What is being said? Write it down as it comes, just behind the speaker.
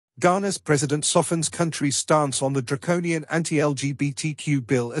Ghana's president softens country's stance on the draconian anti-LGBTQ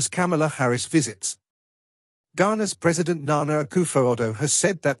bill as Kamala Harris visits. Ghana's President Nana Akufo-Addo has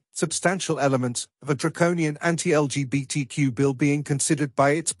said that substantial elements of a draconian anti-LGBTQ bill being considered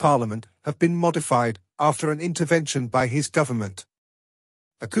by its parliament have been modified after an intervention by his government.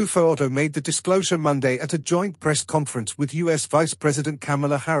 Akufo-Addo made the disclosure Monday at a joint press conference with U.S. Vice President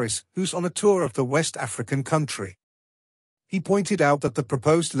Kamala Harris, who's on a tour of the West African country. He pointed out that the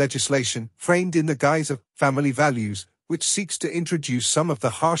proposed legislation, framed in the guise of family values, which seeks to introduce some of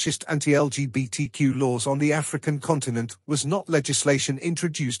the harshest anti-LGBTQ laws on the African continent, was not legislation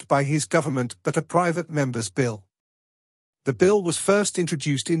introduced by his government but a private member's bill. The bill was first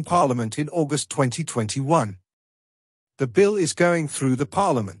introduced in Parliament in August 2021. The bill is going through the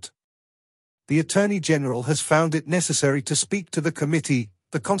Parliament. The Attorney General has found it necessary to speak to the committee,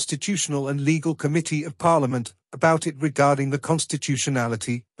 the Constitutional and Legal Committee of Parliament, about it regarding the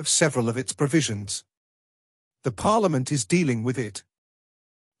constitutionality of several of its provisions. The Parliament is dealing with it.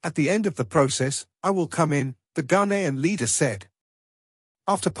 At the end of the process, I will come in, the Ghanaian leader said.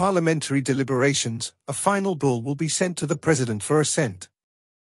 After parliamentary deliberations, a final bill will be sent to the President for assent.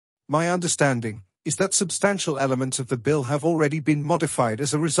 My understanding is that substantial elements of the bill have already been modified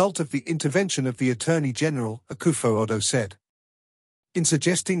as a result of the intervention of the Attorney General, Akufo-Addo said. In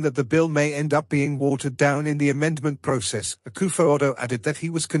suggesting that the bill may end up being watered down in the amendment process, Akufo-Addo added that he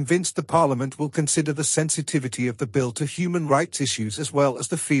was convinced the Parliament will consider the sensitivity of the bill to human rights issues as well as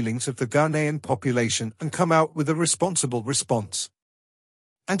the feelings of the Ghanaian population and come out with a responsible response.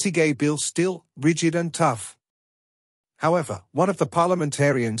 Anti-gay bill still rigid and tough. However, one of the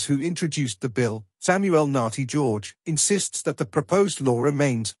parliamentarians who introduced the bill, Samuel Nati George, insists that the proposed law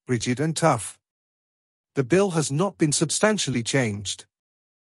remains rigid and tough. The bill has not been substantially changed.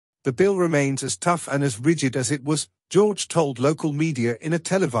 The bill remains as tough and as rigid as it was, George told local media in a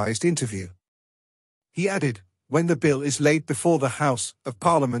televised interview. He added, when the bill is laid before the House of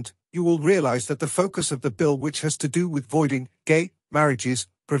Parliament, you will realize that the focus of the bill, which has to do with voiding gay marriages,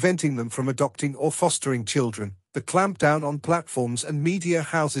 preventing them from adopting or fostering children, the clampdown on platforms and media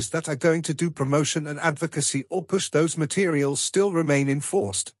houses that are going to do promotion and advocacy or push those materials still remain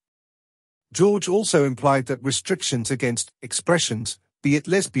enforced. George also implied that restrictions against expressions, be it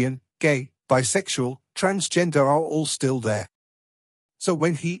lesbian, gay, bisexual, transgender, are all still there. So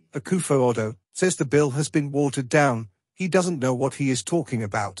when he, Akufo-Addo, says the bill has been watered down, he doesn't know what he is talking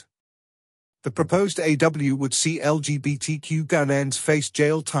about. The proposed AW would see LGBTQ Ghanaians face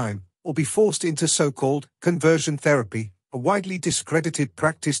jail time, or be forced into so-called conversion therapy, a widely discredited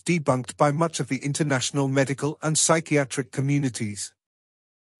practice debunked by much of the international medical and psychiatric communities.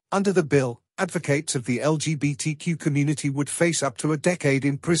 Under the bill, advocates of the LGBTQ community would face up to a decade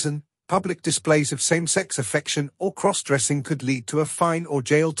in prison, public displays of same-sex affection or cross-dressing could lead to a fine or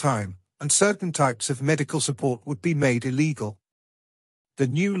jail time, and certain types of medical support would be made illegal. The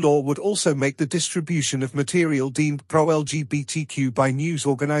new law would also make the distribution of material deemed pro-LGBTQ by news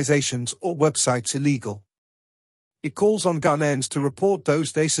organizations or websites illegal. It calls on Ghanaians to report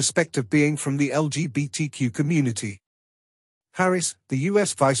those they suspect of being from the LGBTQ community. Harris, the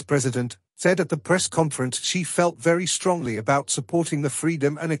U.S. Vice President, said at the press conference she felt very strongly about supporting the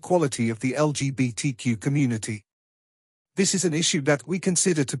freedom and equality of the LGBTQ community. This is an issue that we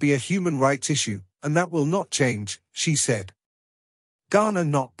consider to be a human rights issue, and that will not change, she said. Ghana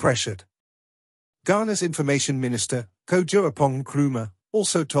not pressured. Ghana's Information Minister, Kojo Apong Nkrumah,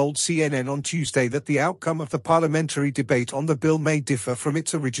 also told CNN on Tuesday that the outcome of the parliamentary debate on the bill may differ from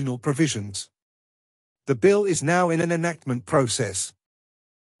its original provisions. The bill is now in an enactment process.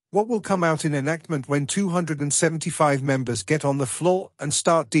 What will come out in enactment when 275 members get on the floor and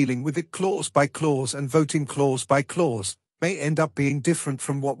start dealing with it clause by clause and voting clause by clause, may end up being different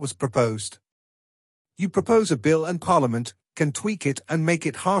from what was proposed. You propose a bill and Parliament can tweak it and make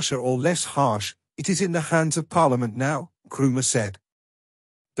it harsher or less harsh. It is in the hands of Parliament now, Nkrumah said.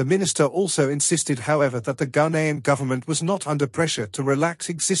 The minister also insisted, however, that the Ghanaian government was not under pressure to relax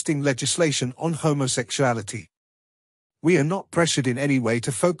existing legislation on homosexuality. We are not pressured in any way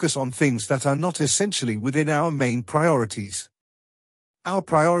to focus on things that are not essentially within our main priorities. Our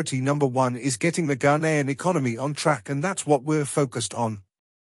priority number one is getting the Ghanaian economy on track, and that's what we're focused on.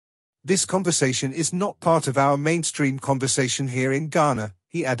 This conversation is not part of our mainstream conversation here in Ghana,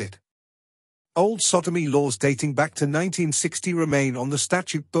 he added. Old sodomy laws dating back to 1960 remain on the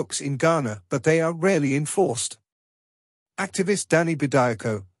statute books in Ghana, but they are rarely enforced. Activist Danny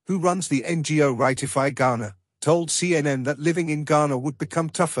Bediako, who runs the NGO Rightify Ghana, told CNN that living in Ghana would become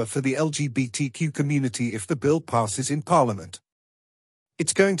tougher for the LGBTQ community if the bill passes in Parliament.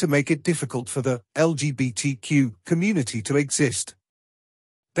 It's going to make it difficult for the LGBTQ community to exist.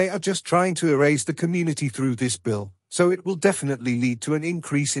 They are just trying to erase the community through this bill, so it will definitely lead to an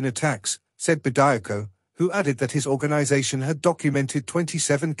increase in attacks, said Bujaria, who added that his organization had documented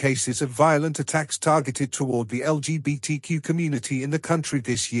 27 cases of violent attacks targeted toward the LGBTQ community in the country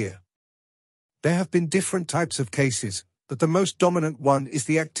this year. There have been different types of cases, but the most dominant one is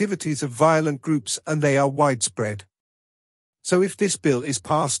the activities of violent groups, and they are widespread. So if this bill is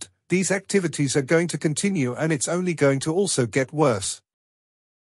passed, these activities are going to continue, and it's only going to also get worse.